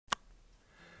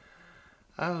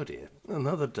Oh dear,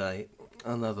 another day,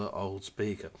 another old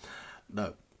speaker.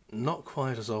 No, not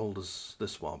quite as old as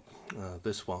this one.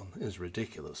 This one is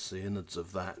ridiculous. The innards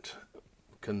of that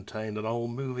contained an old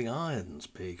moving iron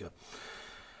speaker.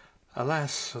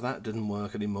 Alas, that didn't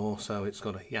work anymore, so it's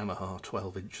got a Yamaha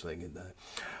 12-inch thing in there.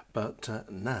 But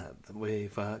now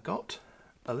we've got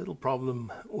a little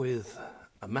problem with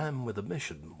a man with a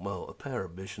mission. Well, a pair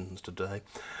of missions today.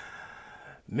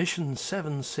 Mission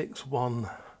 761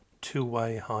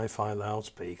 two-way hi-fi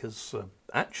loudspeakers,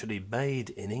 actually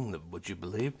made in England, would you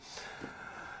believe?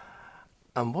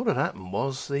 And what had happened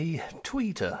was the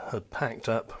tweeter had packed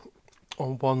up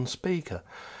on one speaker,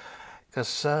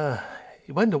 because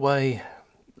he went away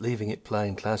leaving it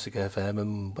playing Classic FM,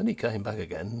 and when he came back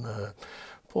again,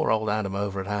 poor old Adam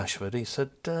over at Ashford, he said,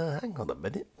 hang on a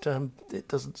minute, it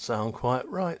doesn't sound quite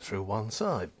right through one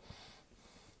side.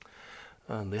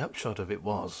 And the upshot of it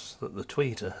was that the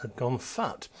tweeter had gone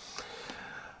fut.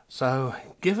 So,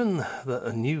 given that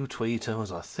a new tweeter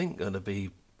was, I think, going to be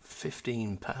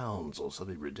 £15 or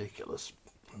something ridiculous,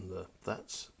 and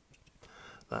that's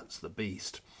the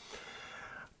beast.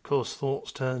 Of course,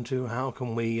 thoughts turn to how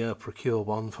can we procure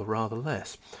one for rather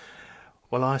less.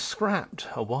 Well, I scrapped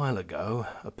a while ago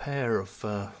a pair of,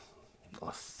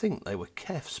 I think they were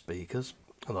KEF speakers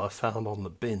that I found on the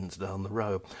bins down the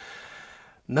road.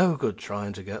 No good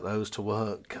trying to get those to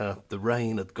work. The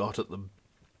rain had got at them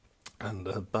and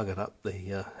buggered up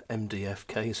the MDF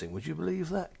casing. Would you believe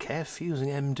that? KEF using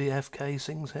MDF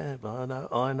casings? Yeah,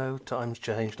 I know, times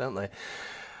change, don't they?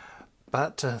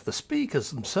 But the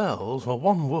speakers themselves, well,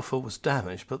 one woofer was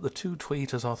damaged, but the two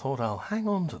tweeters, I thought, I'll hang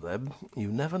on to them. You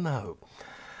never know.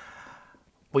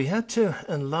 We had to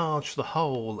enlarge the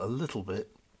hole a little bit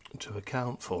to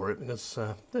account for it, because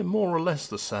they're more or less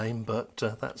the same, but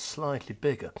that's slightly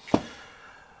bigger.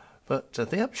 But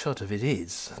the upshot of it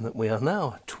is that we are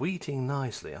now tweeting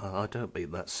nicely. I don't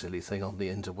mean that silly thing on the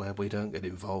interweb, we don't get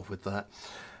involved with that.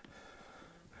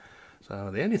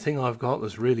 So the only thing I've got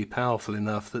that's really powerful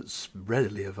enough that's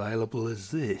readily available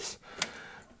is this,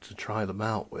 to try them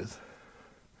out with.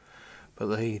 But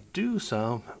they do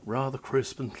sound rather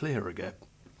crisp and clear again.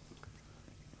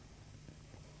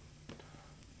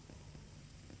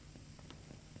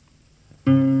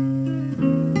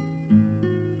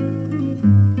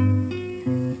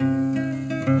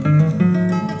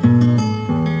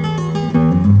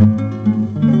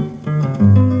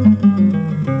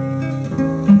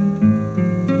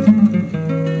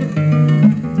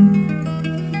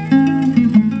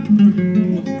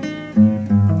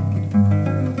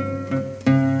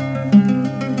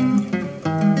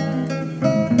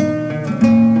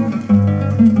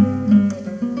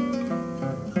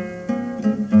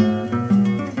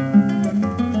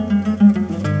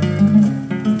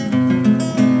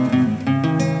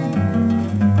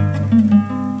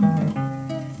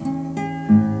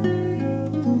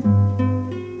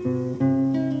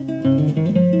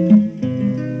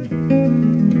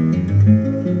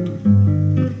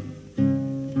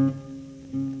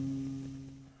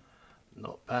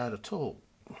 Bad at all.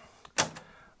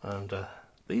 And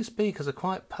these speakers are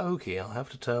quite pokey. I'll have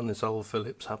to turn this old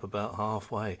Philips up about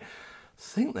halfway. I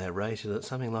think they're rated at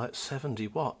something like 70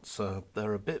 watts, so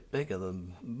they're a bit bigger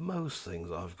than most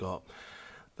things I've got.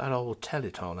 That old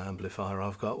Teleton amplifier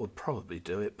I've got would probably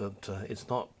do it, but it's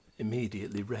not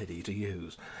immediately ready to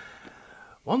use.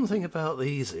 One thing about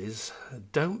these is,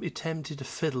 don't be tempted to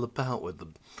fiddle about with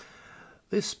them.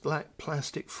 This black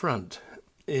plastic front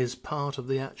is part of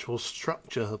the actual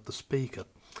structure of the speaker,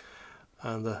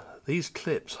 and these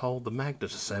clips hold the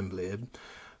magnet assembly in,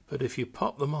 but if you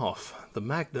pop them off, the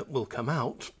magnet will come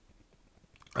out,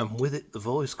 and with it the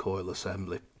voice coil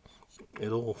assembly.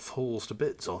 It all falls to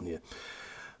bits on you.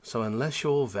 So unless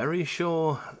you're very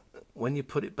sure when you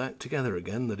put it back together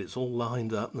again that it's all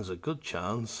lined up, there's a good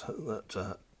chance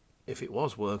that if it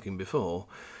was working before,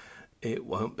 it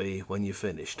won't be when you're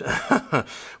finished.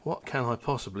 What can I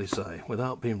possibly say?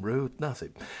 Without being rude,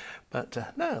 nothing.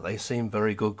 But no, they seem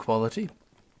very good quality.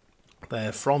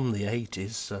 They're from the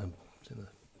 80s,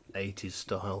 80s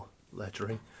style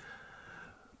lettering.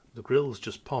 The grills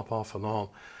just pop off and on.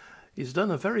 He's done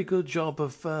a very good job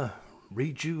of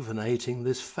rejuvenating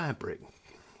this fabric,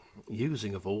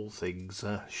 using, of all things,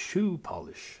 shoe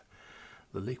polish.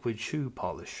 The liquid shoe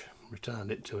polish. Returned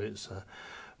it to its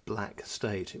black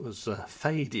state. It was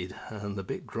faded and a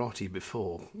bit grotty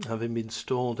before, having been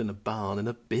stored in a barn in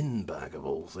a bin bag of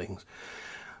all things.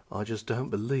 I just don't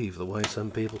believe the way some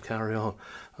people carry on,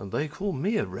 and they call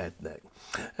me a redneck.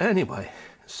 Anyway,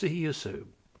 see you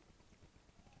soon.